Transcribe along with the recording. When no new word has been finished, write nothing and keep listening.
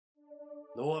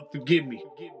Lord, forgive me.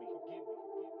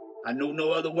 I know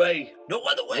no other way. No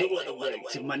other way.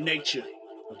 It's in my nature.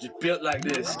 I'm just built like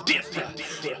this. Different.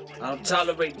 I don't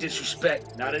tolerate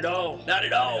disrespect. Not at all.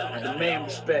 I demand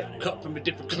respect. Cut from a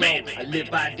different cloth. I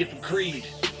live by a different creed.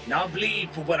 Now I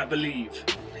bleed for what I believe.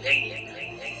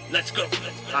 Hey, let's go.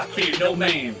 I fear no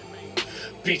man.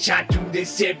 Bitch, I do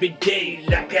this every day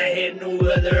like I had no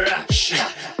other option.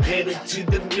 Pedal to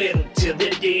the metal till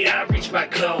the day I reach my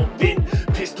coffin.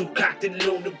 Pistol cocked and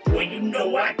loaded, boy, you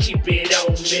know I keep it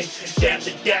on me. Down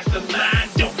the death of mine,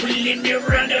 don't believe me,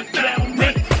 run about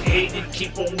me. Haters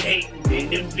keep on hating,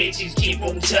 and them bitches keep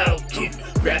on talking.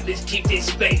 Rappers keep their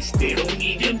space, they don't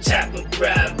need them type of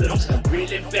problems.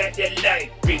 Really back that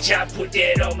life, bitch, I put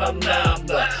that on my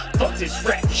mama. Fuck this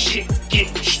rap shit,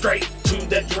 get straight to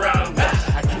the drama.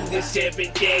 I do this every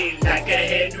day like I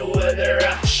had no other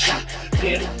option.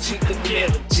 Pedal to the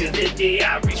middle till the day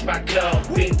I reach my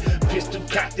coffin. Pistol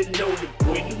cocked and loaded,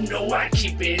 boy, you know I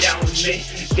keep it on me.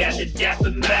 Got the dapper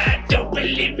mind, don't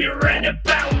believe me, run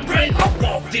about me. I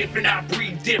walk different, I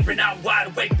breathe different, I'm wide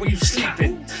awake when you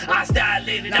sleeping. I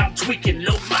dilated, I'm tweaking,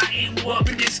 load my ammo up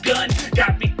in this gun.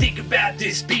 Got me thinking about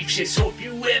this beef shit, so if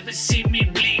you ever see me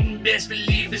bleeding, best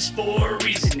believe it's for a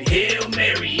reason. Hail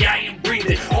Mary, I am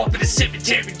breathing, off in the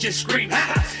cemetery just screaming.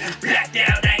 Blacked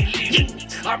out, I ain't leaving,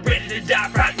 I'm ready to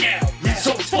die right now.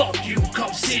 So fuck you,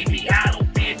 come see me, I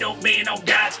don't fear no man on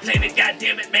God's planet,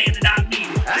 goddammit man, and I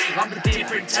mean it. I'm a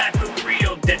different type of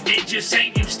real that they just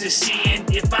ain't used to seeing.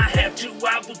 If I have to,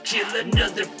 I will kill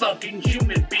another fucking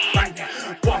human being.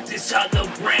 Walk this hollow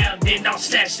ground, then I'll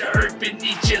snatch the earth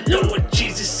beneath you. Lord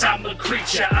Jesus, I'm a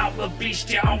creature, I'm a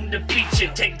beast, you own the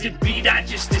feature. Take the beat, I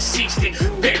just deceased it.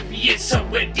 Bury it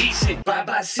somewhere decent.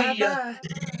 Bye-bye, see ya.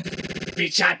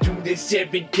 Bitch, I do this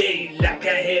every day like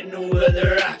I had no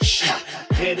other option.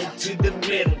 Pedal to the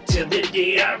middle till the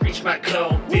day I reach my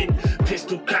coffin.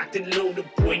 Pistol cocked and loaded,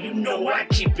 boy, you know I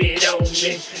keep it on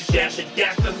me. Down the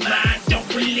dapper mind, don't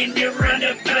believe me, run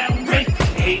about me.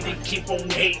 Haters keep on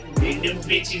hating, and them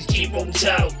bitches keep on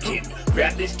talking.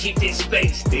 Rappers keep their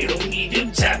space, they don't need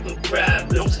them type of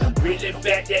problems. Really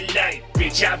back that life,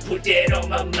 bitch, I put that on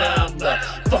my mama.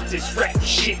 Fuck this rap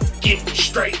shit, get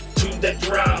straight to the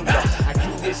drama. I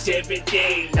do this every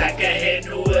day like I had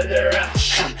no other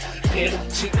option. Pedal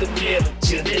to the middle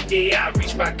till the day I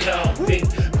reach my coffin.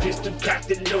 Pistol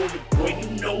cocked and loaded, boy,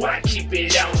 you know I keep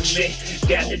it on me.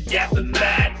 Got the dapper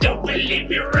mind, don't believe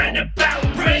me, run about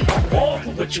me. All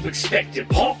for what you expected,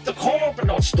 pump the car and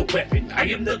launch the weapon. I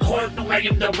am the cardinal, I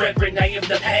am the reverend, I am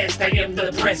the past, I am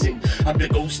the present. I'm the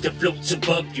ghost that floats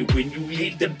above you when you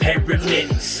leave the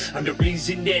paramedics. I'm the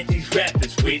reason that these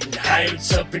rappers went and hired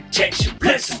some protection.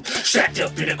 Bless them, strapped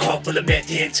up in a car full of meth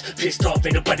heads. Pissed off,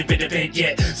 ain't nobody been to bed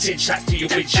yet. Send shots to your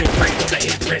windshield, right on the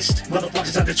headrest.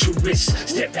 Motherfuckers are the truest.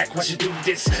 Step back, watch you do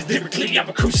this. Lyrically, I'm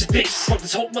a crucifix. Fuck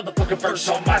this whole motherfucking verse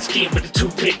on my skin with a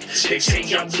toothpick. They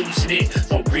say I'm losing it,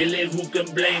 but really, who can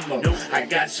blame them? I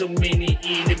got so many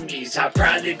enemies, I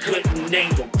probably couldn't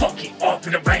name them. Fuck it, off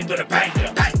in the rain with a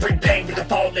banger. I bring pain with a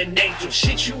fallen angel.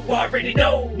 Shit, you already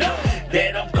know.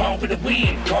 That I'm gone with the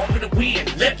wind,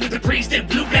 Left with the breeze, then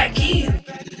blew back in.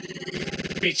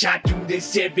 Bitch, I do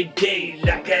this every day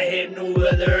like I had no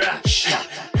other option.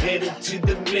 Pedal to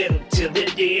the middle till the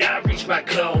day I reach my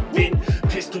coffin.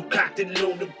 Pistol cocked and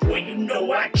loaded, boy, you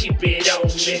know I keep it on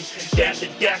me. Down the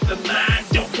dapper mind,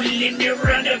 don't believe me,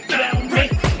 run about me.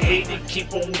 Haters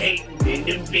keep on hating, and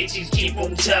them bitches keep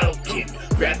on talking.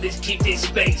 Rappers keep their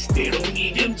space, they don't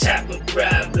need them type of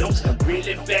problems.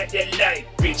 Really back that life,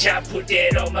 bitch, I put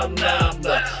that on my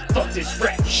mama. Fuck this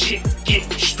rap shit, get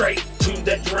straight to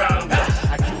the drama.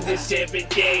 I do this every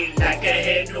day like I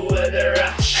had no other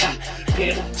option.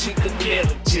 Pedal to the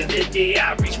middle till the day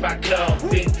I reach my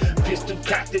coffin. Pistol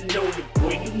cocked and loaded,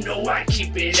 boy, you know I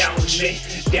keep it on me.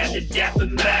 Got the dapper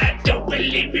mind, don't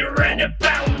believe me, run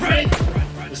about me.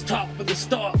 Was taught from the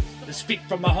start to speak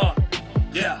from my heart.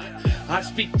 Yeah, I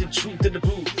speak the truth in the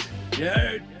booth. You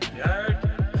heard?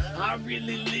 I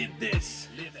really live this.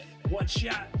 One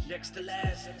shot, next to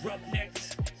last, rub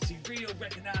next. See real,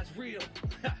 recognize real.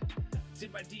 It's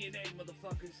in my DNA,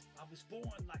 motherfuckers. I was born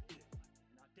like this.